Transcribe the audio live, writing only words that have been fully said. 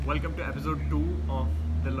welcome to episode 2 of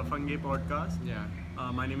the Lafange podcast. Yeah.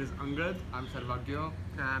 My name is Angad. I'm Sarvagyo.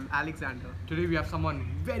 I'm Alexander. Today we have someone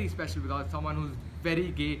very special with us, someone who's very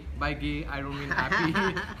gay. By gay, I don't mean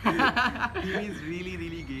happy. He is really,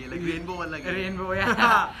 really gay, like rainbow or like Rainbow,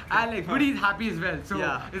 yeah. Alex, but he's happy as well. So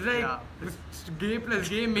Yeah, it's like yeah. this gay plus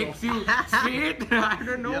gay makes you straight. I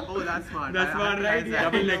don't know. Yeah, oh, that's smart. That's smart, right? Yeah.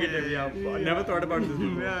 Double negative, yeah. Never thought about this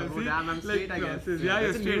before. Yeah, Oh, see? damn, I'm straight, I guess. process. Yeah,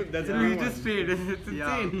 you're That's a new- straight. that's a Yeah. new He's one. just straight. It's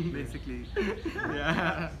Yeah, insane. basically.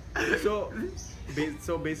 Yeah.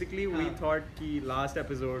 So basically, we thought ki last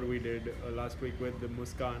episode we did last week with the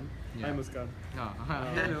Muskan. Yeah. Hi Muskan.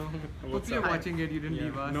 Hello. What's Hope you're up? watching it. You didn't Yeah.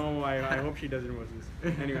 leave us. No, I hope she doesn't watch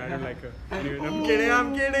this. Anyway, I don't like her. Anyway,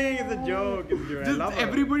 I'm kidding. It's a joke. It's a joke. I Just love her.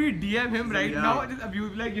 everybody DM him right Yeah. now. Just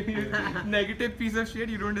abuse like you negative piece of shit.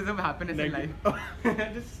 You don't deserve happiness in Negative.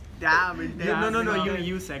 life. Just Damn, intense. Yeah, No, yeah.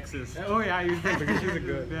 you sexist. oh yeah, you said Because she's a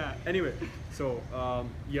girl. Yeah. Anyway, so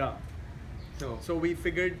yeah. So So we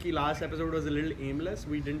figured ki last episode was a little aimless.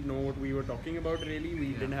 We didn't know what we were talking about really. We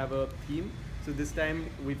Yeah. didn't have a theme. So this time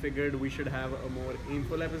we figured we should have a more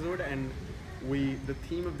aimful episode, and the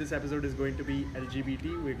theme of this episode is going to be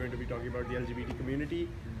LGBT. We're going to be talking about the LGBT community.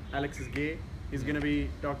 Alex is gay. He's gonna be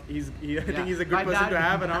I think he's a good By person to that,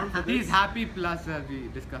 have around for this. He's happy plus as we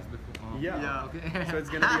discussed before. Yeah. Yeah. Okay. So it's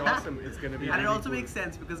gonna be awesome. It's gonna be. And it really also cool. makes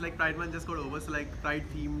sense because like Pride Month just got over, so like Pride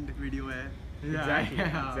themed video hai. Yeah, Exactly.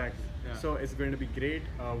 yeah. Exactly. Yeah. So it's going to be great.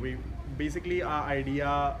 We basically our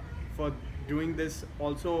idea for doing this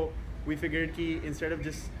also we figured ki instead of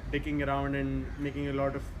just dicking around and making a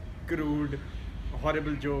lot of crude,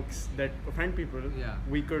 horrible jokes that offend people, Yeah.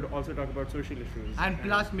 we could also talk about social issues. And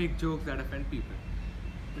plus make jokes that offend people.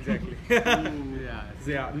 exactly. Yeah.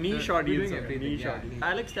 So, yeah, niche We're audience. doing everything, Niche yeah, audience. niche.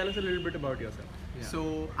 Alex, tell us a little bit about yourself. Yeah.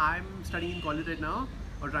 So I'm studying in college right now,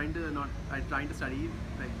 or trying to study.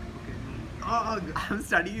 Like okay, I'm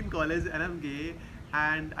studying in college and I'm gay.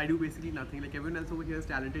 And I do basically nothing. Like everyone else over here is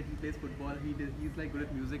talented. He plays football. He's like good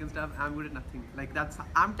at music and stuff. I'm good at nothing. Like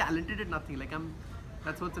I'm talented at nothing.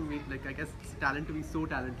 That's what's amazing. Like I guess it's talent to be so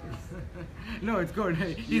talentless. No, it's good.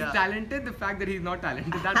 He's Yeah. talented. The fact that he's not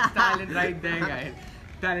talented, that's talent right there, guys.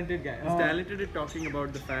 Talented guy. He's talented at talking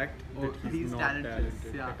about the fact that he's not talentless,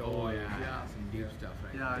 talented yeah. at all. Oh yeah. Yeah. Some deep stuff,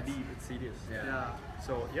 right? Yeah, It's, deep. it's serious. Yeah. Yeah.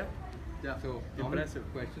 So yeah. Yeah. So normal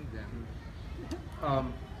Impressive. questions. Yeah.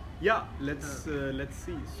 Yeah, let's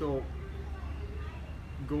see. So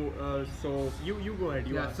go. So you go ahead.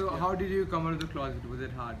 You Yeah. ask. So how did you come out of the closet? Was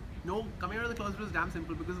it hard? No, coming out of the closet was damn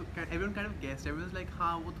simple because everyone kind of guessed. Everyone was like, "हाँ,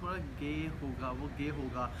 वो थोड़ा gay होगा, वो gay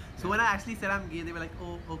होगा." So when I actually said I'm gay, they were like,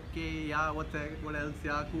 "Oh, okay, yeah, what else?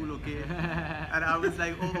 Yeah, cool, okay." And I was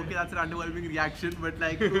like, "Oh, okay, that's an underwhelming reaction, but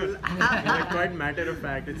like cool." like quite matter of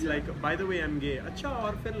fact. It's like, by the way, I'm gay. अच्छा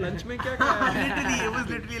और फिर lunch में क्या खाया? Literally, it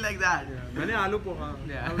was literally like that. मैंने आलू poha.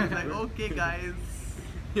 Yeah. I was like, "Okay, guys."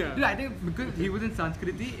 Yeah. Dude, I think because he was in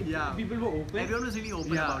Sanskriti, Yeah. people were open. Everyone was really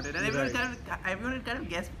open Yeah, about it, and everyone right. everyone had kind of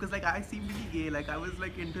guessed because like I seemed really gay. Like I was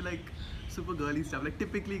like into like super girly stuff, like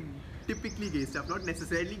typically gay stuff, not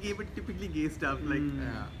necessarily gay, but typically gay stuff. Like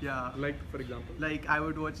yeah. Like for example. Like I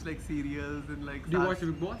would watch like serials and like. Do you watch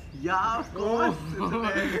Big Boss? Yeah, of course.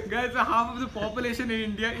 Guys, so half of the population in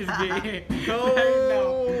India is gay. No. Right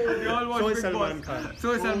now. We all watch So is Big Salman Boss. Khan.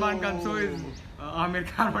 So is Salman Khan. So is Amir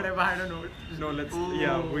Khan. Whatever. I don't know. No, let's. Oh.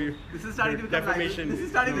 Yeah, we. This is starting to become defamation. This is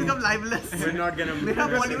starting to No. become libelous. We're not gonna. मेरा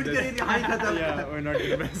mess Bollywood with this. career यहाँ ही खत्म. Yeah, we're not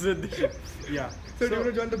gonna mess with this shit. Yeah. So, do you want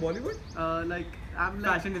to join the Bollywood? Like I'm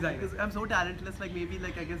like Fashion designer. because I'm so talentless. Like maybe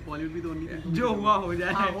like I guess Bollywood be the only thing. जो हुआ हो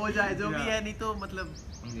जाए. हाँ हो जाए जो भी Yeah. है नहीं तो मतलब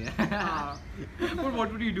Yeah. हाँ, But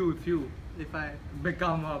what would you do if you if I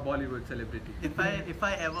become a Bollywood celebrity? if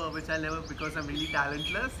I ever, which I'll never because I'm really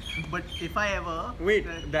talentless, but if I ever Wait,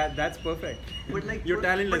 then- that's perfect. but like You're but-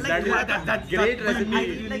 talentless. but like, That is what- that's great but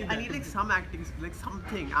resume. I need like some acting skill, like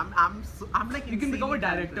something. I'm like You can become a insanely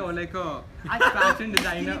director or talentless. like a fashion इसके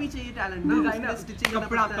designer. लिए भी चाहिए talent ना, Designer, उसमें stitching कपड़ा-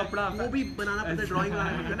 करना पड़ता है, कपड़ा- वो भी बनाना पड़ता है, drawing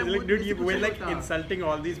बनाना पड़ता है ना, Like, वो dude, basic we're कुछ like नहीं होता. insulting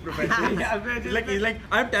all these professionals. Yeah, we're just he's like,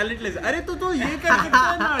 I'm talentless. अरे तो ये कर सकता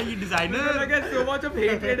है ना, ये designer. I get so much of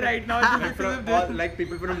hatred right now. just Like because from of all, this. like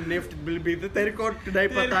people from NIFT will be the तेरे को नहीं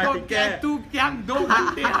पता तेरे को ठीक क्या है. तू क्या 2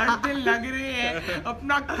 घंटे हर दिन लग रहे हैं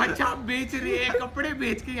अपना कच्चा बेच रहे हैं कपड़े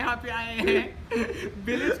बेच के यहाँ पे आए हैं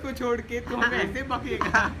विलेज को छोड़ के तो हमें ऐसे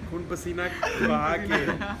बकेगा खून पसीना बहा के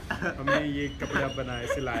हमने ये कपड़ा बनाए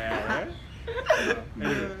सिलाया है.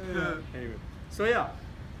 Anyway, so yeah.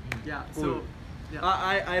 Yeah, Cool. so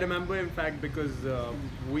yeah. I remember in fact because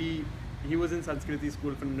he was in Sanskriti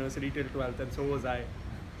school from nursery till 12th and so was I,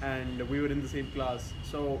 and we were in the same class.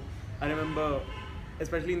 So I remember,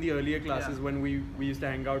 especially in the earlier classes when we used to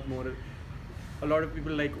hang out more, a lot of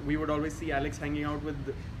people, like, we would always see Alex hanging out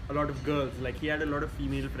with a lot of girls. Like he had a lot of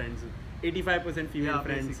female friends. 85% female Yeah,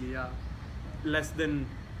 friends. basically, yeah. Less than,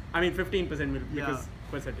 I mean 15% will Yeah. because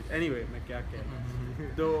percentage. Anyway, मैं क्या कह रहा हूँ?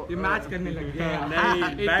 तो ये match करने लग गया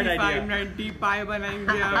नहीं, bad 85 idea. 90 पाई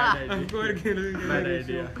बनाएंगे Bad idea. स्कोर खेल Bad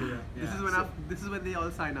idea. This is when they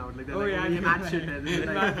all sign out. Like they're Oh like, yeah, ये yeah. match shit है. This is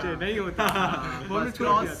like, Match है, नहीं होता वो First छोड़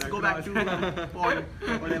दिया cross, था, go back to porn,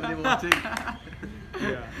 whatever they were watching.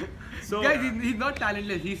 Yeah. So guys he's not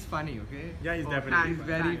talentless, he's funny, okay? yeah, he's Oh, definitely He's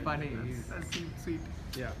very funny. That's sweet.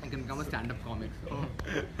 yeah. He can become a stand-up comic. So.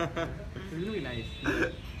 It's gonna be nice.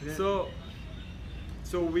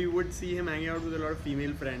 So we would see him hanging out with a lot of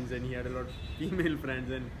female friends, and he had a lot of female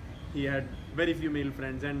friends, and he had very few male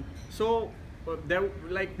friends, and so there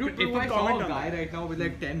like Dude, people if would I saw comment a on guy that. right now with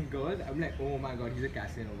like 10 girls, I'm like, oh my god, he's a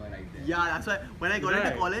Casanova right there. Yeah, that's why when I got into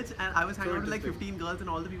Right. college and I was hanging So out with like interesting. 15 girls and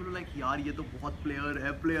all the people were like, yaar, ye to bahut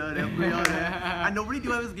player hai. And nobody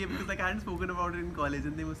knew I was gay because like I hadn't spoken about it in college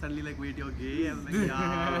and they were suddenly like, wait, you're gay? I was like,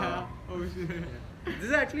 yeah. Oh shit. This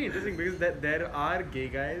is actually interesting because there are gay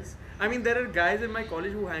guys. I mean, there are guys in my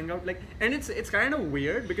college who hang out like, and it's kind of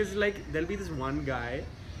weird because like there'll be this one guy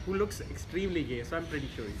who looks extremely gay, so I'm pretty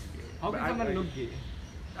sure he's gay. How But can someone look gay?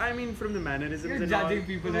 I mean, from the mannerisms You're and judging all.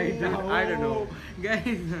 people right now. I don't know.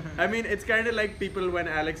 Guys. I mean, it's kind of like people when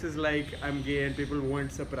Alex is like, I'm gay, and people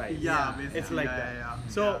weren't surprised. Yeah, basically, It's like yeah, that. yeah.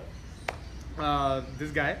 So,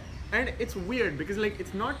 this guy, and it's weird because like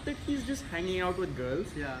it's not that he's just hanging out with girls.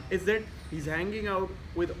 Yeah. It's that he's hanging out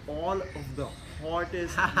with all of the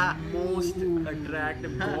hottest, most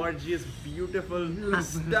attractive, gorgeous, beautiful,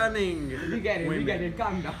 stunning We get it, we women get it,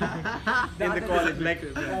 calm down. in the college. Like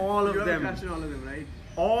all You of have a them. crush on all of them, right?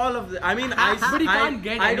 All of them. I mean, But he can't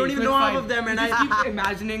get I any, don't so even it's know half fine. of them, and You just I keep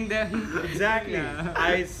imagining them. exactly. Yeah.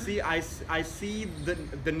 I see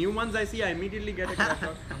the new ones I see. I immediately get a crush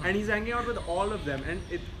on, and he's hanging out with all of them, and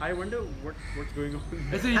I wonder what's going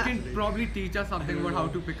on. So you can probably teach us something about how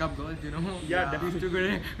to pick up girls, you know? Yeah,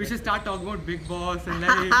 definitely. We should start talking about Big Boss and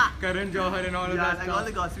like Karan Johar and all of Yeah, that like stuff. all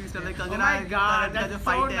the gossipy stuff, like Oh Karan my and God, Karan ka that's jo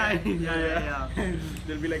fight so hai. nice. Yeah.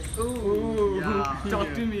 They'll be like, Ooh, Yeah.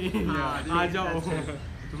 talk to me. Yeah. aa jao.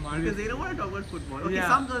 Because they don't want to talk about football. Okay, Yeah.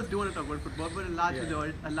 some girls do want to talk about football, but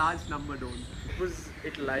Yeah. a large number don't. what was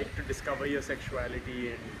it like to discover your sexuality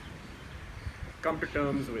and come to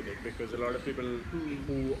terms with it? Because a lot of people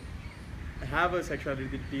who have a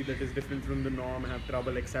sexuality that is different from the norm have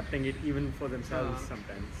trouble accepting it even for themselves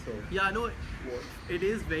sometimes. So Yeah, no, it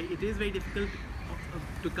is very difficult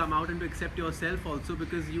to come out and to accept yourself also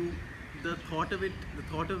because the thought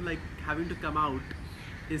of like having to come out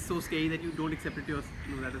is so scary that you don't accept it yourself.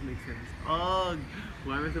 No, that doesn't make sense. Oh,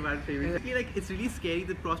 why am I so bad at framing? I feel like it's really scary.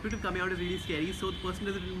 The prospect of coming out is really scary. So the person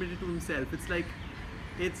doesn't admit it to himself. It's like,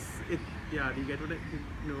 yeah. Do you get what I?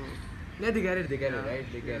 No. Yeah, they get it, Yeah. right?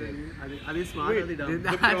 They get it. Are they smart or are they dumb? The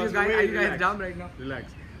Are you guys relax. dumb right now?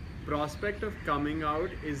 Relax. Prospect of coming out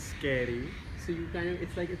is scary. So you kind of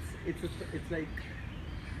it's like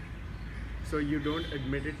so you don't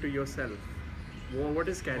admit it to yourself. What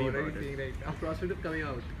is scary What are about you saying it? right The now? prospect of coming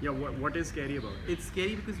out. Yeah, what is scary about it? It's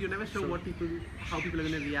scary because you're never sure how people are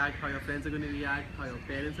going to react, how your friends are going to react, how your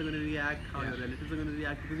parents are going to react, how your relatives are going to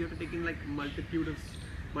react, because you have to take in like multitude of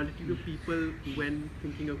people when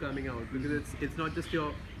thinking of coming out, because it's not just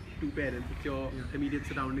your two parents, it's your immediate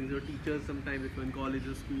surroundings, your teachers sometimes if you're in college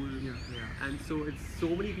or school, and so it's so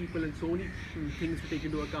many people and so many things to take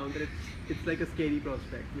into account that it's like a scary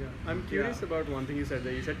prospect. I'm curious about one thing you said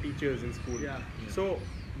there. You said teachers in school. Yeah. So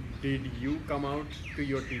did you come out to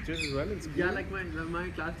your teachers as well in school? Yeah, like my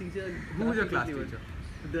class teacher. Who was your class teacher? teacher?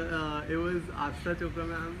 It was Asha Chopra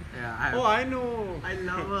ma'am. Yeah, Oh, I know. I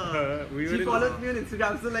love her. We were She in- follows me on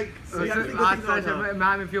Instagram, so like, So we have to go ask things on Sasha, her.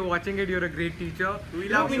 ma'am, if you're watching it, you're a great teacher. We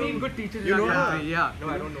No, love we you. need good teachers. You in our know her? country. Yeah, no,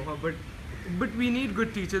 I don't know her, but we need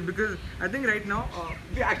good teachers because I think right now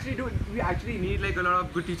we actually do. We actually need like a lot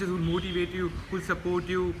of good teachers who motivate you, who support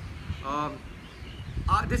you.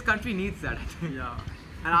 This country needs that. I think. Yeah.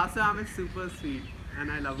 And Asha ma'am is super sweet,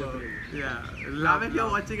 and I love her. Yeah, Ma'am, if you're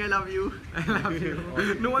watching, I love you. I love you.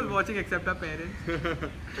 No one's watching except our parents.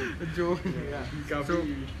 Joke. Yeah.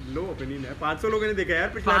 काफी low opinion है. 500 लोगों ने देखा यार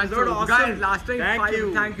पिछला 500. episode. Awesome. Guys, last time, Thank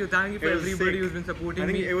you. thank you for It was everybody sick. who's been supporting I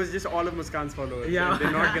think me. it was just all of Muskan's followers. Yeah. And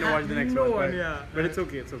they're not gonna watch the next No one. one, but, yeah. But it's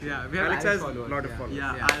okay. It's okay. Yeah, we have Alex Alex has a followers, lot of yeah. followers.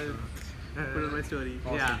 Yeah, Yeah. I'll put it on my story.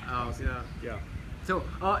 Awesome. Yeah, Yeah. Yeah. So,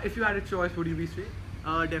 if you had a choice, would you be straight?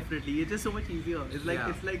 Definitely. It's just so much easier. It's like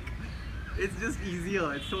Yeah. it's like it's just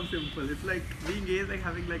easier. It's so simple. It's like being gay is like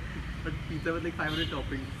having like a pizza with like 500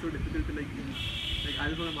 toppings. It's so difficult to like eat. Like I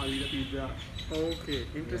just want a margarita pizza. Okay,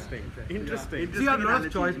 interesting. exactly. Interesting. Yeah. So you have a lot of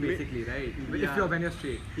Interesting choice analogy. basically, right? Yeah. When you're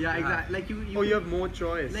straight. Yeah, exactly. Like you. Oh, you have more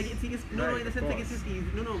choice. Like it's no, Right, in the of sense like it's course. just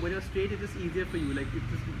easy. No, when you're straight, it's just easier for you. Like it's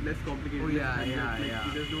just less complicated. Oh, less yeah, complex. yeah, Like,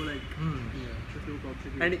 yeah. There's no like. Hmm. There's no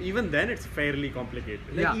complication. And even then, it's fairly complicated.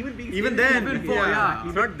 like Yeah. even being Even straight is then, complicated. yeah,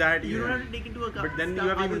 it's not that You easy. don't have to take into account. But then you stuff,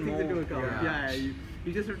 have other even things into more. account. Yeah.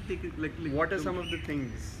 You just have to take it like. What are some of the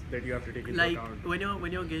things that you have to take into like account?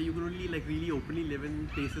 when you're gay, you can only like really openly live in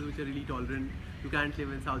places which are really tolerant. You can't live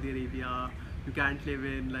in Saudi Arabia. You can't live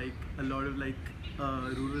in like a lot of like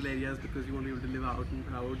rural areas because you won't be able to live out and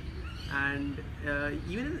proud. And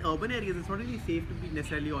even in urban areas, it's not really safe to be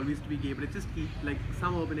necessarily always to be gay, but it's just like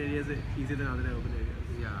some urban areas are easier than other urban areas.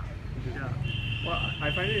 Yeah. Yeah. Well,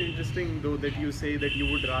 I find it interesting though that you say that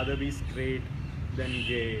you would rather be straight than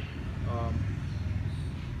gay,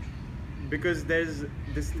 because there's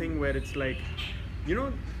this thing where it's like, you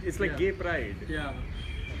know, it's like Yeah. gay pride. Yeah.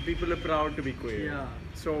 People are proud to be queer. Yeah.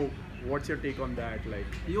 So, what's your take on that? Like,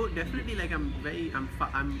 Yo, definitely. Like,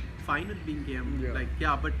 I'm fine with being gay. Yeah. Like,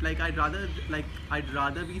 yeah, but like, I'd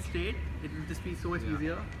rather be straight. It would just be so much Yeah.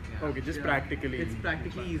 easier. Yeah. okay, just Yeah. practically. It's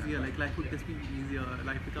practically easier. Like, life would just be easier.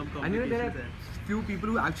 Life become And you know there complications. are few people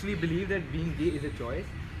who actually believe that being gay is a choice,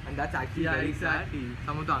 and that's actually Yeah, very exactly. sad.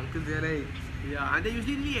 Some of the uncles they're like, Yeah, and they're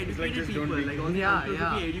usually really It's like, educated just don't people. be- Like all the Yeah, uncles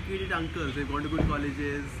yeah. would be educated uncles. They've gone to good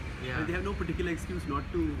colleges. Yeah. And they have no particular excuse not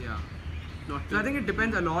to. yeah. Not to. So I think it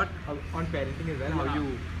depends a lot on parenting as well, how Yeah.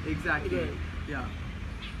 you Exactly. Right. Yeah.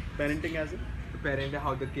 Parenting as it? parent,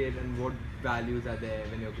 how the kid and what values are there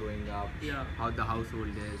when you're growing up, Yeah. how the household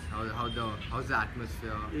is, how's the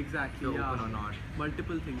atmosphere, Exactly. if you're Yeah. open or not.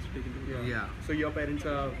 Multiple things to take into account. Yeah. So your parents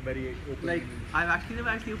are very open. Like I've actually never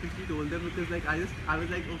actually officially told them because like I was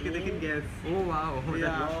like okay they can guess. Oh wow,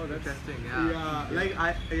 Yeah. that's interesting.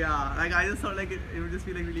 Yeah. Like I just thought like it would just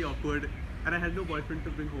be like really awkward, and I had no boyfriend to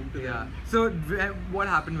bring home to Yeah. them. So what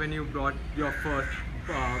happened when you brought your first?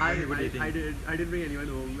 I when you were dating? didn't bring anyone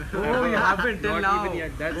home. Oh, you haven't till Not now. even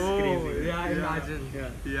yet, that's oh, crazy. Yeah, Yeah. imagine. yeah.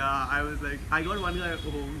 Yeah, I was like, I got one guy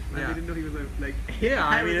home, and Yeah. they didn't know he was like. Yeah,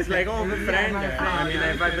 I mean, it's like, oh, my friend. my I friend, mean,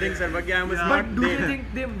 yeah. if I bring Sarvagya, I was Yeah. not But do there. you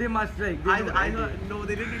think they must like? They know, I right? thought no,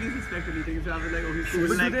 they didn't really suspect anything, so I was like, okay, cool.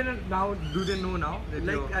 But Like, do they know now? That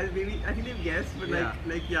like you're- I think they've guessed, but Yeah.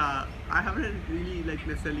 like yeah, I haven't really like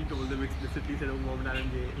necessarily told them explicitly said, oh, mom and dad, I'm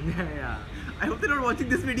gay. yeah. I hope they're not watching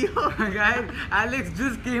this video. Guys, Alex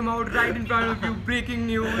just came out right in front of you. Breaking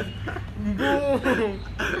news. Boom.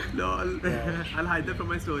 Lol. I'll hide that from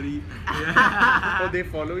my story. Oh, they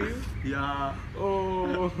follow you? Yeah.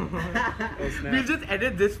 Oh. Oh, snap. We'll just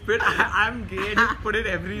edit this bit. I'm gay. Just put it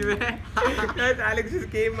everywhere. Guys, Alex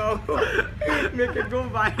just came out. Make it go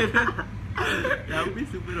viral. That would be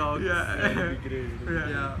super wrong. That would be great. Yeah.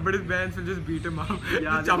 Yeah. But his parents will just beat him up.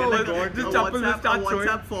 Yeah, just they Chappal, like, just a Chappal will WhatsApp, start a throwing.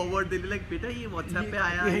 WhatsApp forward. They'll be like, बेटा ये WhatsApp पे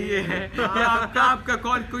आया है ये है हाँ। आपका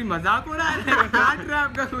कौन कोई मजाक हो रहा है काट रहा है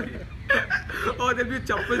आपका कोई और there'll be a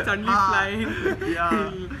chappal suddenly हाँ। flying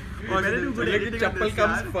Yeah. और Better do So good like editing on Chappal this,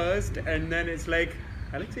 comes यार. first and then it's like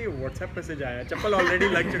Alex ये WhatsApp मैसेज आया चप्पल ऑलरेडी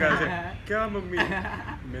लग चुका है क्या मम्मी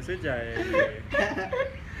मैसेज आया है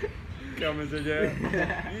ये क्या मैसेज है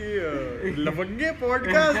ये लफंगे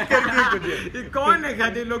पॉडकास्ट करके कुछ ये कौन है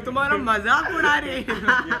गधे लोग तुम्हारा मजाक उड़ा रहे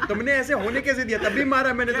हैं तुमने ऐसे होने कैसे दिया तभी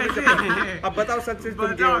मारा मैंने तुम्हें कैसे? चप्पल अब बताओ सच से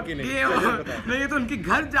तुम गए हो कि नहीं गए सच हो। से बताओ। नहीं तो उनके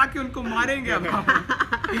घर जाके उनको मारेंगे अब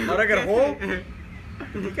और अगर हो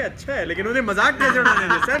ठीक है अच्छा है लेकिन उन्हें मजाक कैसे उड़ाने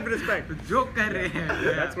हैं सेल्फ रिस्पेक्ट जो कर रहे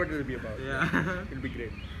हैं that's what it'll be about Yeah. it'll be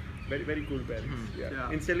great very cool parents yeah.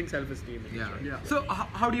 Yeah. instilling self-esteem in Yeah. the child. Yeah. So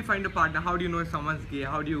how do you find a partner? How do you know if someone's gay?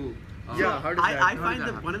 How do you? Yeah, how does I that- find how does that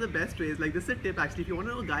that happen? one of the best ways, like this is a tip actually, if you want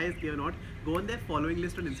to know a guy is gay or not, go on their following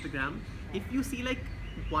list on Instagram. If you see like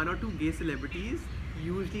 1 or 2 gay celebrities,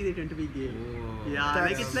 usually they tend to be gay. Oh, Yeah, that's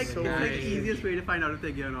like it's like so it's like the nice. easiest way to find out if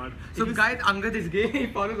they're gay or not. So If you guys, Angad is gay. He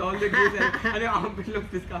follows all the gays, and your armpit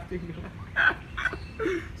looks disgusting.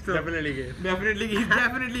 So definitely gay definitely, he's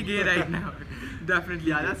definitely gay right now. Definitely.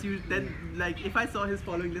 yeah, gay. that's usually then like if I saw his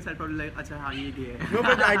following list, I'd probably like, acha, हाँ ये gay है. no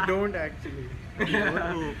but I don't actually Oh,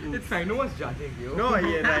 oh. It's fine. No one's judging you. no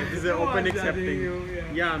yeah right this is No open one's judging accepting you,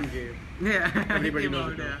 yeah. I'm gay Yeah. everybody Came knows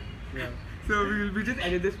out, it now. yeah. yeah So we just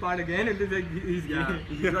edit this part again and it's like he's gay. Yeah.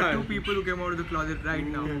 You got Yeah. 2 people who came out of the closet right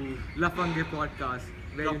now. Ooh. Lafange podcast.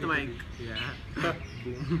 Where Drop you the need to mic. be. Yeah.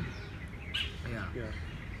 Boom. Yeah.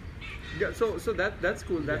 yeah so that's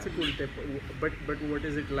cool that's a cool tip but what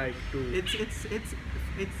is it like to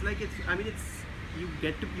It's like I mean you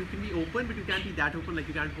can be open but you can't be that open, like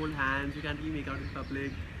you can't hold hands, you can't really make out in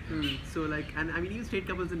public. So like, and I mean even straight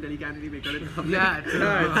couples in Delhi can't really make out in public. Yeah,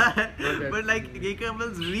 true. But like gay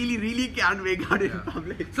couples really can't make out in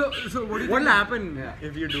public. So what do you What'll think? happen Yeah.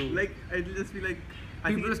 if you do? Like it'll just be like, I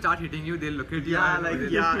People will think start hitting you. They'll look at you. Yeah, and like,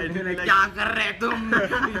 they'll yeah, look at it'll you be like, like- क्या कर रहे तुम?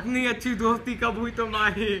 इतनी अच्छी दोस्ती कब हुई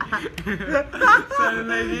तुम्हारी? So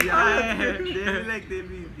like, they'll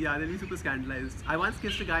be super scandalized. I once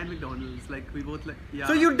kissed a guy in McDonald's. Like we both like, yeah.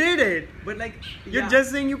 So you did it. but like You're just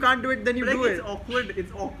saying you can't do it, then you but, do like, it. it's awkward.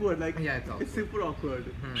 It's awkward. Like Yeah, it's awkward. It's super awkward.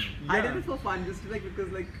 Yeah. I did it for fun, just like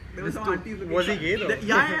because like there was Just some to- aunties. was he gay, though?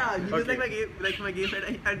 Yeah. He was Okay. like my gay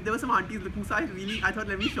friend, and there were some aunties looking. So I thought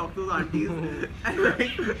let me shock those aunties. And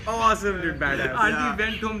like, Awesome, dude, badass. Auntie Yeah.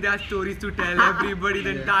 went home. There are stories to tell everybody.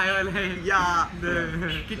 The entire like. yeah,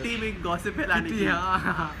 kitty में gossip फैलाने की.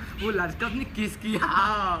 Yeah. वो लड़का अपने किस किया?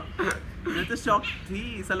 हाँ, मैं तो शॉक थी.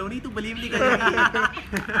 सलोनी तू बिलीव नहीं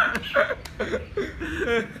करेगी.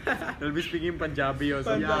 They'll be speaking Punjabi or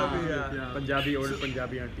something. Punjabi, yeah. Punjabi, old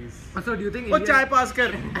Punjabi aunties. So do you think वो India? चाय पास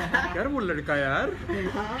कर. यार वो लड़का यार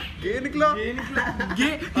गे निकला.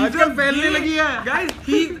 Gay. आजकल फैलने लगी है. Guys,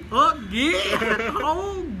 he's a gay. How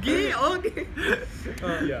gay? Okay.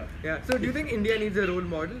 Yeah. Yeah. So do you think India needs a role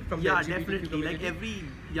model from Yeah, the LGBTQ definitely. community? Like every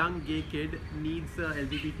young gay kid needs a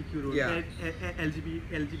LGBTQ role, Yeah.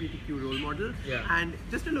 LGBTQ role model, Yeah. and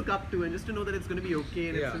just to look up to and just to know that it's going to be okay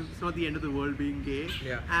and Yeah. it's not the end of the world being gay.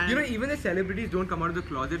 Yeah. And You know, even the celebrities don't come out of the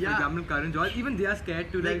closet. For Yeah. example, Karan Johar, even they are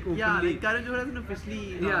scared to like yeah, openly. like Karan Johar hasn't officially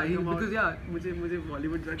Yeah, come out. because yeah. मुझे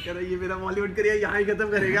Bollywood join करा, ये मेरा Bollywood career यहाँ ही खत्म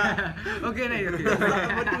करेगा. Okay, no,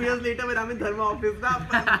 okay. But 2 years later when I'm in Dharma office ना,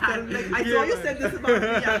 like I saw you said this about me.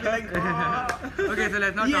 I'll be like, oh. Okay, so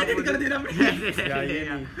let's not ये talk edit about कर this. देना मुझे. Yeah,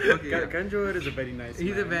 yeah. Okay, yeah. Karan Johar is a very nice.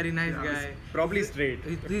 He's a man. very nice Yeah. guy. Probably straight.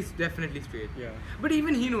 He's definitely straight. Yeah. But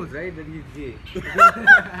even he knows, right, that he's gay.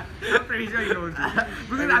 I'm pretty sure he knows.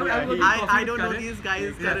 Because I was watching Coffee I with don't know Karan. these guys,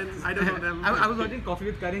 Yeah. Karan. I don't know them. I was watching Coffee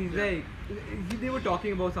with Karan. He's like, they were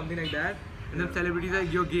talking about something like that. And the celebrity's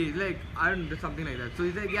like, you're gay. He's like, I don't know, something like that. So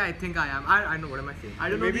he's like, yeah, I think I am. I know, what am I saying? I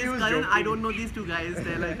don't know Maybe these he was Karan. I joking. don't know these two guys.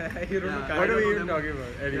 They're like, You don't know yeah, Karan. I What don't are we know even them. talking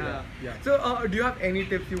about? Anyway. Yeah. Yeah. So, do you have any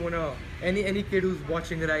tips you wanna, any kid who's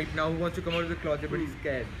watching right now who wants to come out of the closet but he's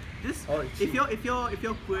scared? Just Oh, if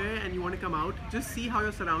you're queer and you want to come out, just see how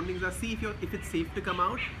your surroundings are. See if it's safe to come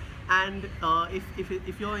out, and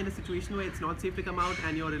if you're in a situation where it's not safe to come out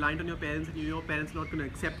and you're reliant on your parents and your parents are not going to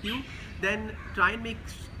accept you, then try and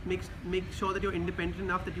make sure that you're independent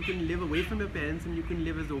enough that you can live away from your parents and you can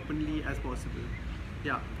live as openly as possible.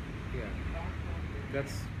 Yeah. Yeah.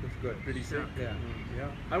 That's good. Pretty sick. Yeah. Yeah.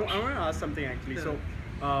 I want to ask something actually. So,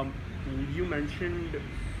 you mentioned.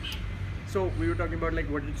 So we were talking about like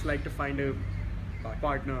what it's like to find a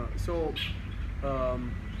partner. So,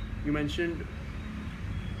 you mentioned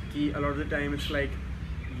कि a lot of the time it's like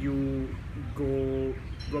you go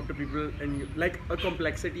up to people and you, like a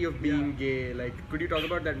complexity of being gay. Like, could you talk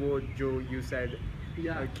about that? What Joe you said.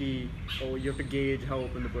 Yeah. Ki, oh, you have to gauge how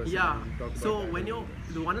open the person Yeah. is. Talk about So that. when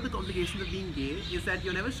one of the complications of being gay is that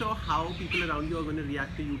you're never sure how people around you are going to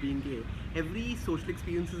react to you being gay. Every social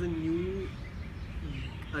experience is a new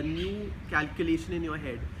calculation in your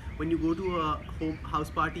head. When you go to a house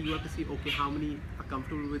party, you have to see, okay, how many are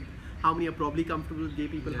comfortable with, how many are probably comfortable with gay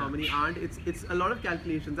people, how many aren't. It's a lot of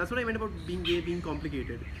calculations. That's what I meant about being gay being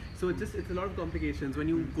complicated. So it's a lot of complications. When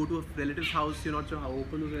you go to a relative's house, you're not sure how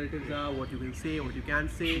open those relatives are, what you can say, what you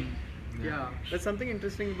can't say. Yeah. That's something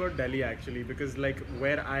interesting about Delhi actually, because like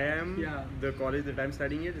where I am, Yeah. the college that I'm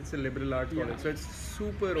studying it, it's a liberal arts Yeah. college, so it's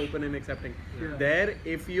super open and accepting. Yeah. There,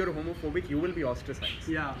 if you're homophobic, you will be ostracized.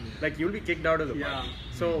 Yeah. Like you'll be kicked out of the party.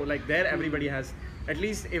 Yeah. So like there, everybody has. At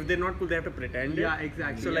least if they're not cool, they have to pretend it. Yeah,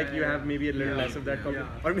 exactly. So like Yeah, you yeah, have maybe a little yeah. less of that, Yeah.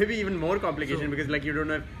 or maybe even more complication So- because like you don't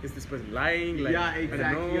know if is this person lying. Like, Yeah, I don't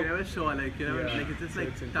exactly. know. You're never sure. Like you never, Yeah. like it's just So like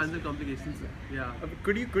it's tons interesting. of complications. Yeah.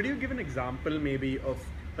 Could you give an example maybe of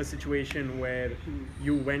a situation where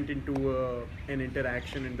you went into an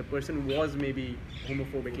interaction and the person was maybe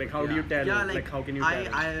homophobic? Like how do you tell? Yeah, like how can you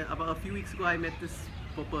tell? about a few weeks ago, I met this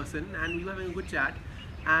person and we were having a good chat.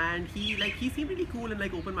 And he seemed really cool and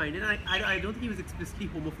like open-minded. And I don't think he was explicitly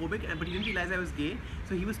homophobic, but he didn't realize I was gay.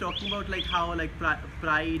 So he was talking about like how like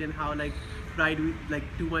pride and how like like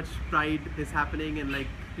too much pride is happening and like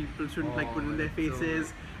people shouldn't like put it in their that's so-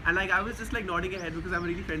 faces. And like I was just like nodding my head because I'm a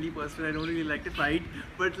really friendly person. I don't really like to fight,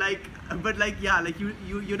 but like yeah, like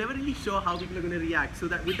you're never really sure how people are going to react. So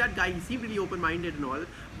that with that guy, he seemed really open-minded and all,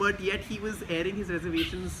 but yet he was airing his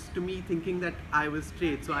reservations to me, thinking that I was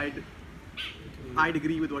straight. So I'd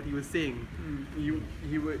agree with what he was saying.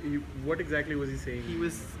 What exactly was he saying?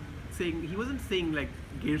 He wasn't saying like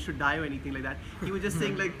gays should die or anything like that. He was just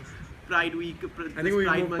saying like Pride Week. I think we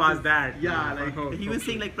Pride moved Month past is- that. Yeah, now. like he was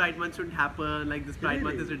saying like Pride Month shouldn't happen. Like this Pride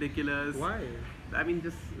Month is Really? ridiculous. Why? I mean,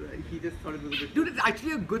 just he just thought it was a bit. Dude, it's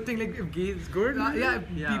actually a good thing. Like if gays, good? yeah,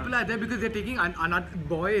 Yeah. people are there because they're taking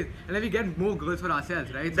boys, and then we get more girls for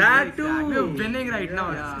ourselves, right? That we're, too. We're winning right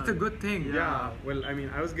now. Yeah. It's a good thing. Yeah. Well, I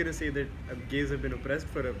mean, I was gonna say that gays have been oppressed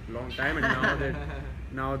for a long time, and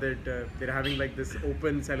now that they're having like this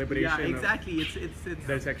open celebration Yeah, exactly. It's of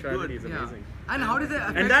their sexuality is good. amazing. And how does it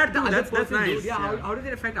affect that the too, other that's person? nice. Dude? Yeah, Yeah. How does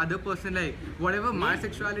it affect other person? Like whatever my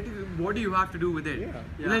sexuality, what do you have to do with it? Yeah.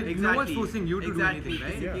 Yeah, Like exactly. no one's forcing you to exactly. do anything,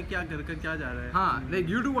 right? किसी के क्या घर का क्या जा रहा है? Huh,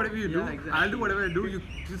 like you do whatever you do, Yeah, exactly. I'll do whatever I do, you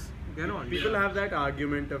just get on. People have that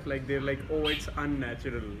argument of like they're like, oh, it's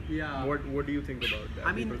unnatural. Yeah. What do you think about that?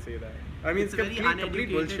 I mean, people say that. I mean, it's a complete very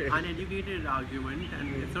bullshit. uneducated argument,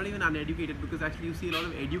 and it's not even uneducated because actually you see a lot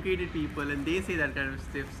of educated people and they say that kind of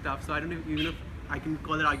stiff stuff. So I don't know even if I can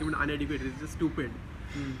call that argument uneducated. It's just stupid.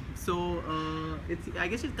 So I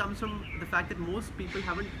guess it comes from the fact that most people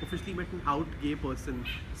haven't officially met an out gay person.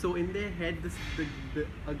 So in their head,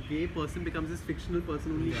 a gay person becomes this fictional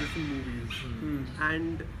person only exists in movies,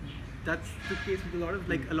 and that's the case with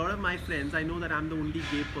a lot of my friends. I know that I'm the only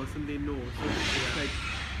gay person they know. So it's like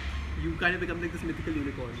you kind of become like this mythical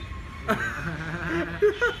unicorn.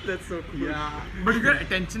 That's so cool. Yeah. But you get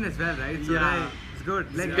attention as well, right? So Yeah. like, it's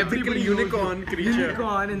good. Like Yeah. everybody Mythical knows unicorn you. creature.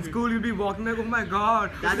 Unicorn in school, you'll be walking like, oh my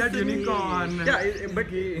god, That's that the unicorn. name. Yeah, but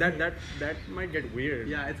that might get weird.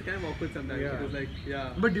 Yeah, it's kind of awkward sometimes. Yeah. Because like, yeah.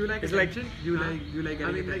 But do you like It's like- attention? you Huh? like you like I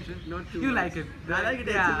getting mean, like, attention? not too You much. like it. I like it.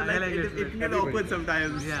 Yeah, but, I like, like it it. can get Everybody. awkward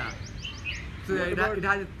sometimes. Yeah. So What it about-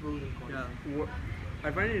 has its pros and cons. Yeah.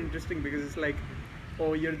 I find it interesting because it's like,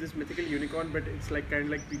 oh, you're this mythical unicorn, but it's like kind of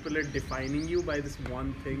like people are defining you by this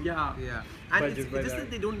one thing. Yeah. Yeah. And But it's just by just that.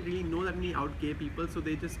 that they don't really know that many out gay people, so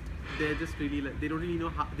they're just really like they don't really know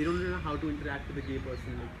how to interact with a gay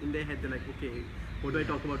person. Like in their head, they're like, okay, what do I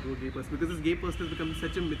talk about to a gay person? Because this gay person has become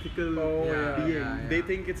such a mythical Oh Yeah, being. yeah, They yeah.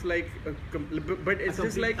 think it's like, but it's A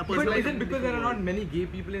just complete- like a it's person But like is it because there are not many gay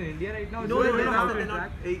people in India right now? No, So no, they don't know how to they're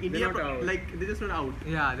not. interact? India, They're not out. like they're just not out.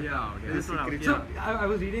 Yeah, they're not out, yeah. They're just not out. Secret. Yeah. So I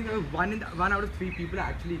was reading that one out of 3 people are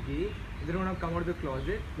actually gay. They don't have come out of the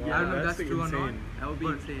closet. Wow, I don't know if that's that's true or not. insane. That would be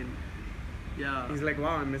But- insane. Yeah. he's like,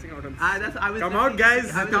 wow, I'm missing out on. I was Come like- out,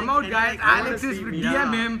 guys. I was Come like- out, and guys. like, I wanna Alex is see me. DM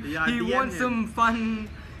Yeah, him. yeah, he DM wants him. some fun,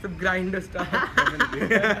 some grinder stuff.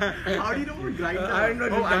 How do you know what Grindr? I don't know. Oh,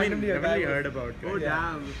 just I mean, randomly never really attacked. heard about. Oh it.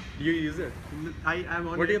 damn. Do you use it? I'm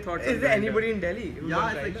on What are it. your thoughts? Is on there Grindr? anybody in Delhi? who's Yeah,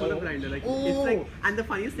 on it's like Grindr? full of Grindr. Like Oh. it's like, and the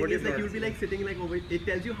funniest thing What is is like that? you'll be like sitting like over. It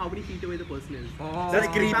tells you how many feet away the person is. Oh. That's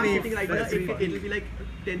Like, if I'm creepy. sitting right That's here, creepy. it'll be like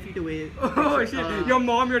 10 feet away. Oh shit! your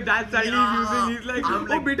mom, your dad suddenly Yeah. using. He's like, I'm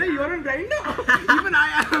oh like- beta, you're on Grindr. Even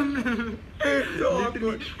I am. So Literally,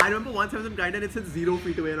 awkward. I remember once I was on Grindr and it said 0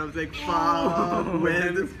 feet away, and I was like, fuck, where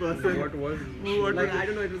is this person? What was? Like, I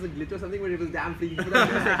don't know, it was a glitch or something, but it was damn freaky. For that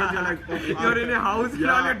 2 seconds, you're like, oh, fuck. You're in a house,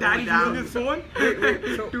 Yeah, and your dad oh, is damn. using his phone.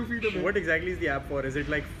 So 2 feet away. what exactly is the app for? Is it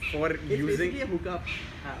like for It's using? basically a hookup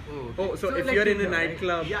app. Oh, so if like you're in a Tinder, right?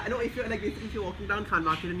 nightclub, Yeah, no, if you're like if you're walking down Khan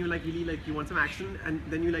Market and you're like really like you want some action and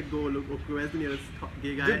then you like go look, okay, where's the nearest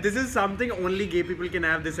gay guy? This is something only gay people can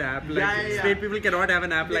have. This app, like Yeah, yeah, straight yeah. people cannot have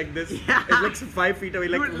an app like this. Yeah. It's like 5 feet away.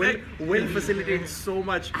 Like Dude, will facilitate so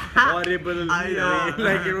much horrible. I know.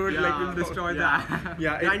 Like it would Yeah. like will Destroy Yeah. that.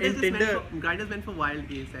 Yeah, Grindr's in just Tinder. Grindr's meant for wild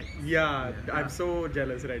gay sex. Yeah, I'm so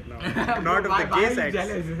jealous right now. Not of Why- the why are gay you sex.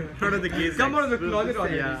 jealous? Not of the gay sex. Come out of the closet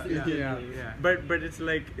already. Yeah, Yeah. yeah. Yeah. But it's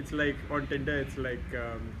like on Tinder it's like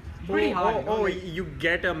Pretty hard, you know, oh, like- you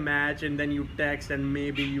get a match and then you text and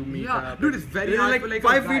maybe you meet Yeah, up. dude, it's very This is hard like for like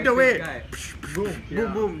 5 a feet guy, away. fit guy. Boom, Yeah.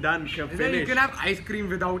 boom, boom, done. And then you Finished. can have ice cream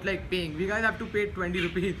without like paying. We guys have to pay 20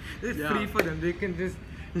 rupees. It's Yeah. free for them. They can just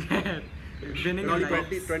winning a Only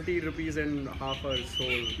life. 20 rupees and half our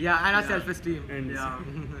soul. Yeah, and our Yeah. self-esteem. And Yeah.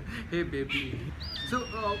 Hey baby. So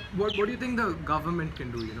what do you think the government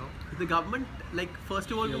can do? You know? The government, like, first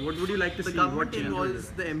of all, Yeah, what would you like to the see? government What changes? involves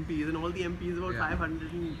the MPs, and all the MPs, about Yeah.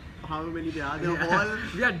 500 and however many they are, they're Yeah. all.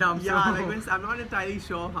 We are dumb, Yeah, so- like, I'm not entirely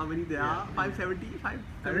sure how many there are. 570?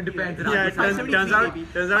 570? It depends. right? Yeah, it turns 573 out- maybe.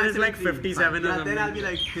 turns out it's like 573. 57 or Yeah, then I'll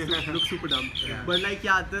something. be like, look super dumb. Yeah. But like,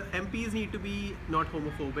 yeah, the MPs need to be not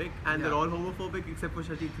homophobic, and they're Yeah. all homophobic except for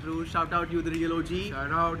Shashi Tharoor. Shout out, you the real OG.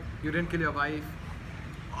 Shout out. You didn't kill your wife.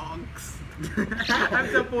 Onks. I'm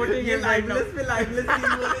supporting ये him right now. liveless पे liveless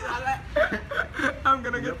scene बोले जा रहा है. I'm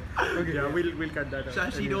gonna get. Okay, yeah, we'll cut that out.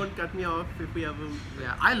 Shashi, don't cut me off if we ever.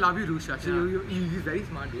 Yeah, I love you, Rusha. Yeah. He's very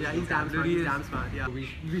smart. Dude. Yeah, he's damn smart. He's damn smart. Yeah. We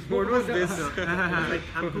spoke What was about the- this? Like,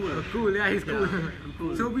 I'm cool. Cool, yeah, he's cool. Yeah, I'm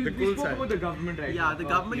cool. So we The cool spoke side. about the government right Yeah, now. the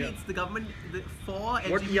government yeah. needs the government for What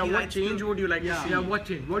LGBT what rights change to- would you like Yeah. to see? Yeah, what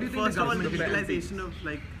change? What do you think First the of all, the government can do? legalization of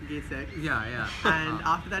like gay sex. Yeah. And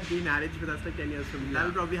after that, gay marriage, but that's like 10 years from now.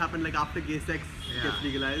 That'll probably happen like after gay sex gets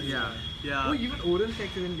legalized. Yeah. Oh, even oral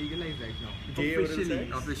sex isn't legalized right now. Gay oral Officially.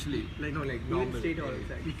 sex? Officially. Like, no, like even normal. straight oral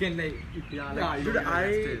sex. You can like. Yeah, yeah, like- you Dude, can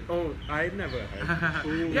I never had.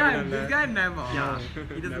 Ooh, yeah, this guy never. Yeah,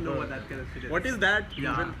 he doesn't know Never. what that kind of shit is. What is that?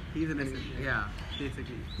 Yeah, even? he's innocent. Yeah.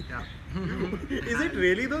 Basically. Yeah. Is it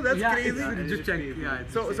really though? That's Yeah, crazy. it's- It just is check. crazy. Yeah.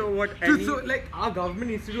 it's So insane. what? So, Any, so like our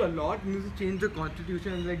government needs to do a lot. Needs to change the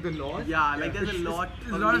constitution and like the laws. Yeah, like there's a It's- lot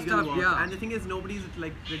it's of a lot of legal stuff, work. yeah. And the thing is, nobody's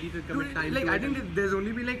like ready to commit Dude, time like to I it. think that there's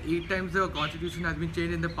only been like 8 times the constitution has been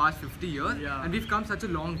changed in the past 50 years, Yeah. and we've come such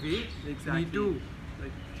a long way. Exactly. We need to,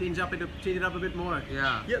 like change it up a bit more.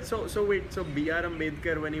 yeah. Yeah, so wait, so B.R.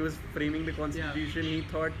 Ambedkar, when he was framing the constitution, he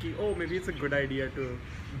thought ki, oh, maybe it's a good idea to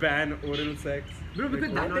ban oral sex. Bro,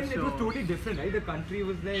 because Like, that not time it was sure. totally different, right? The country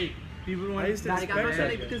was like people I wanted used to that Like respect I'm not sure,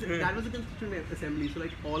 that like guy. because that was the Constituent Assembly, so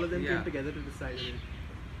like all of them Yeah. came together to decide on it.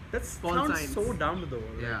 That Paul sounds Science. so dumb though.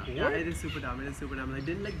 Yeah. Like, Yeah, what? it is super dumb. It is super dumb. Like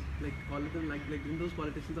didn't like all of them like didn't those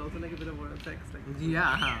politicians also like a bit of oral sex? Like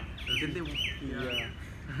Yeah. didn't they? Yeah.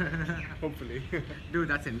 Hopefully. Dude,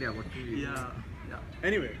 that's India. What do we? Yeah. Yeah.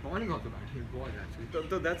 Anyway, Porn is also bad. It was actually.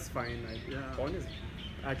 so that's fine. Yeah. Porn is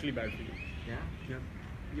actually bad for you. Yeah. Yeah.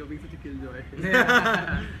 You're being such a killjoy.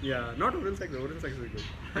 Yeah. Yeah, not oral sex. Oral sex is good.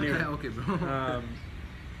 Anyway. Okay, bro.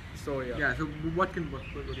 So yeah. Yeah. So what do you want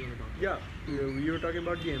to talk? Yeah. You were talking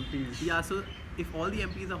about the MPs. Yeah, so if all the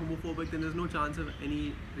MPs are homophobic, then there's no chance of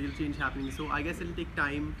any real change happening. So I guess it'll take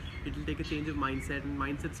time. It'll take a change of mindset, and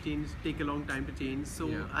mindsets take a long time to change. So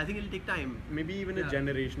Yeah. I think it'll take time. Maybe even a Yeah.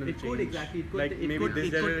 generational It change. could exactly. It could, like it maybe could, this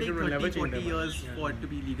it could generation take will never 30, change 40 their years mind. for it to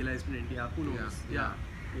be legalized in India. Who knows? Yeah.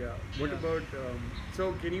 Yeah. What Yeah. about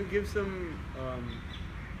so can you give some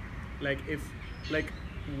like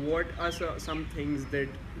what are some things that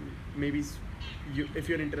maybe if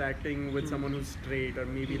you're interacting with someone who's straight or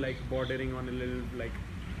maybe like bordering on a little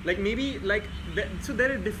like maybe like so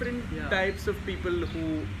there are different Yeah. types of people who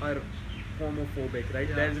are homophobic, right?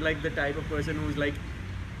 Yeah. There's like the type of person who's like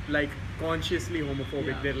consciously homophobic.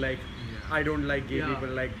 Yeah. They're like Yeah. I don't like gay Yeah. people,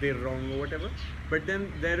 like they're wrong or whatever. But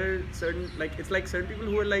then there are certain like it's like certain people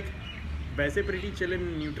who are like वैसे pretty chill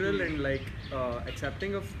and neutral and like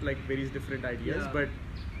accepting of like various different ideas, Yeah. but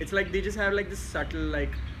it's like they just have like this subtle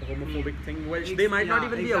like homophobic thing which they might not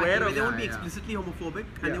even be aware of. They won't be Yeah, yeah. explicitly homophobic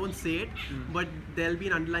and Yeah. they won't say it, but there'll be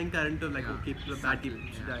an underlying current of like, Yeah. okay, people are bad people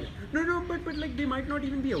should die. No, but like they might not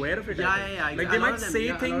even be aware of it. I Yeah, think. yeah, yeah. Like A they lot might of them, say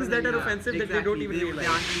yeah, a lot things of that them, are yeah. offensive that they Exactly. don't even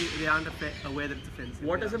realize. They aren't aware that it's offensive.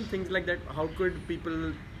 What yeah. are some things like that? How could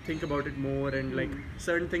people think about it more and like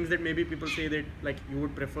certain things that maybe people say that like you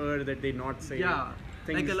would prefer that they not say? Yeah.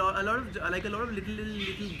 Things. Like a lot of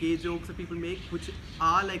little gay jokes that people make, which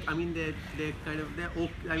are like, I mean, they're kind of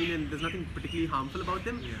okay. I mean, and there's nothing particularly harmful about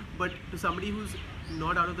them. Yeah. But to somebody who's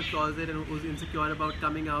not out of the closet and who's insecure about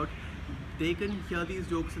coming out, they can hear these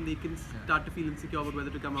jokes and they can start to feel insecure about whether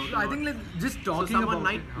to come out. So or I not. think like just So talking someone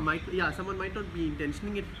about someone might not be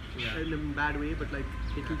intentioning it Yeah. in a bad way, but like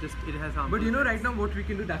it has harmful. But you know, right effects. now what we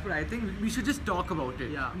can do, that's what I think, we should just talk about it.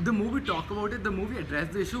 Yeah. The more we talk about it, the more we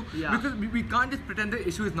address the issue. Yeah. Because we can't just pretend the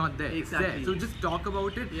issue is not there. It's there. Exactly. So just talk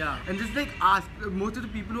about it. Yeah. And just like ask. Most of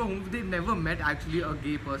the people who are home, they've never met actually a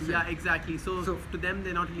gay person. Yeah, exactly. So to them,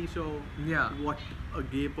 they're not really sure Yeah. what a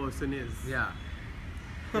gay person is. Yeah.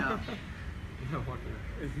 Yeah.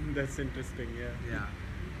 That's interesting. Yeah. Yeah.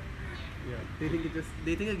 Yeah. They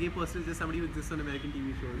think a gay person is just somebody who exists on American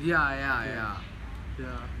TV shows. Yeah.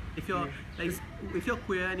 Yeah. If you're if you're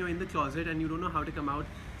queer and you're in the closet and you don't know how to come out,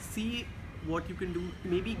 see what you can do.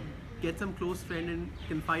 Maybe get some close friend and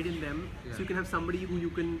confide in them, Yeah. so you can have somebody who you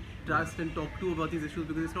can trust and talk to about these issues,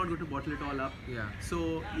 because it's not good to bottle it all up. Yeah.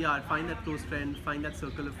 So yeah, find that close friend, find that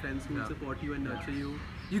circle of friends who will Yeah. support you and nurture you.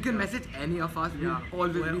 You can message any of us. Yeah. We'll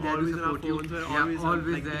always We're be there always to on our support you. phones, we're Yeah,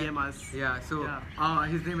 always like, there. DM us. Yeah. So Yeah.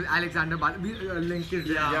 his name is Alexander link is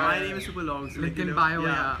there. Yeah, Yeah, my yeah. name is super long. So Link like, in you know, bio.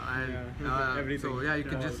 yeah. Yeah. And, Yeah. Everything. So yeah,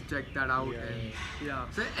 you can Yeah. just check that out. Yeah. And Yeah.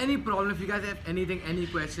 so any problem, if you guys have anything, any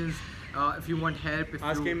questions, if you want help, if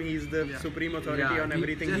Ask you, him. He's the Yeah. supreme authority Yeah, on he-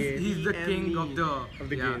 everything just- gay. he's the king of the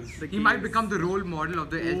gays. The He might gays. become the role model of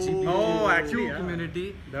the LGBT Oh, actually, yeah. community.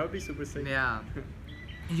 That would be super sick. Yeah.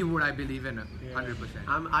 You would, I believe in it, Yeah. 100%.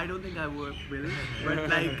 I don't think I will, but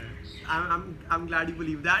like, I'm glad you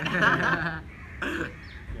believe that.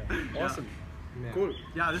 Yeah. Awesome. Yeah. Cool.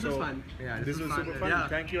 Yeah, this was So, fun. Yeah, This was super fun. Yeah.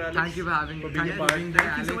 Thank you, Alex. Thank you for having for me. being Thank a you part. for being there,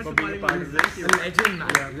 Thank you so Alex. much for for being a calling part me. of this. Thank you. A legend, man.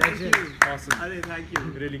 Yeah. Legend. Thank you. Awesome. Thank you.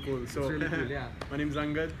 Really cool. So, It's really cool, yeah. my name's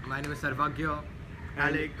Angad. My name is Sarvagya.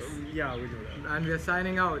 Alex. Yeah, we know that. And we are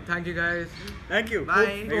signing out. Thank you guys. Thank you. Bye.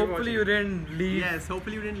 Thank you for Hopefully you watching. didn't leave. Yes,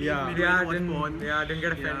 hopefully you didn't leave Yeah. midway to watch porn. Didn't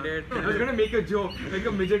get Yeah. offended. I was gonna make a joke, like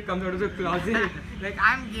a midget comes out of the closet, like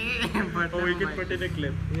I'm gay, but Oh, we never can mind. put in a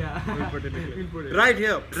clip. Yeah. We'll put in a We'll clip. put it. Right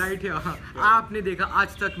here. Right here. आपने देखा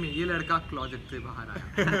आज तक में ये लड़का closet से बाहर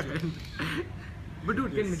आया. But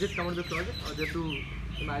dude, can midgets come out of the closet or just to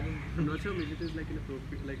imagine? I'm not sure midget is like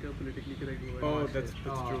like a politically correct word. Oh, that's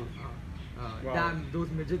true. Wow. Damn, those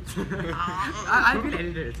midgets. I feel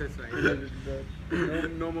edited, so it's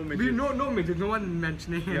fine. No more We midgets. no midgets, no one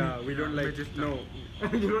mentioning. Yeah, we don't like. midgets. No.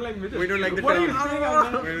 You don't like midgets? We don't like the What are you term. saying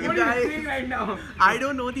right now? We What don't are you like- saying right now? I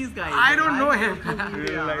don't know these guys. I don't know him. We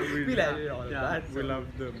don't like. We like all of Yeah. that. We love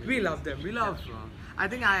them. We love them. We love. I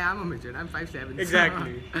think I am a midget. I'm 5'7". so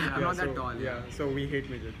Exactly. I'm not that so, tall. Yeah. So we hate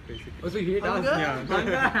midgets basically. Also, you hate us.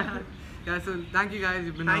 Yeah. Yeah. So thank you guys.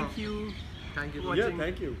 You've been. Thank you. Thank you. for Yeah. watching.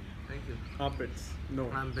 Thank you. Thank you. Armpits. No.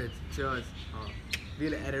 Armpits. Cheers.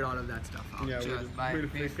 We'll edit all of that stuff out. Yeah. Cheers. We'll, Bye. We'll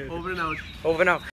Peace. fix it. Over and out. Over now.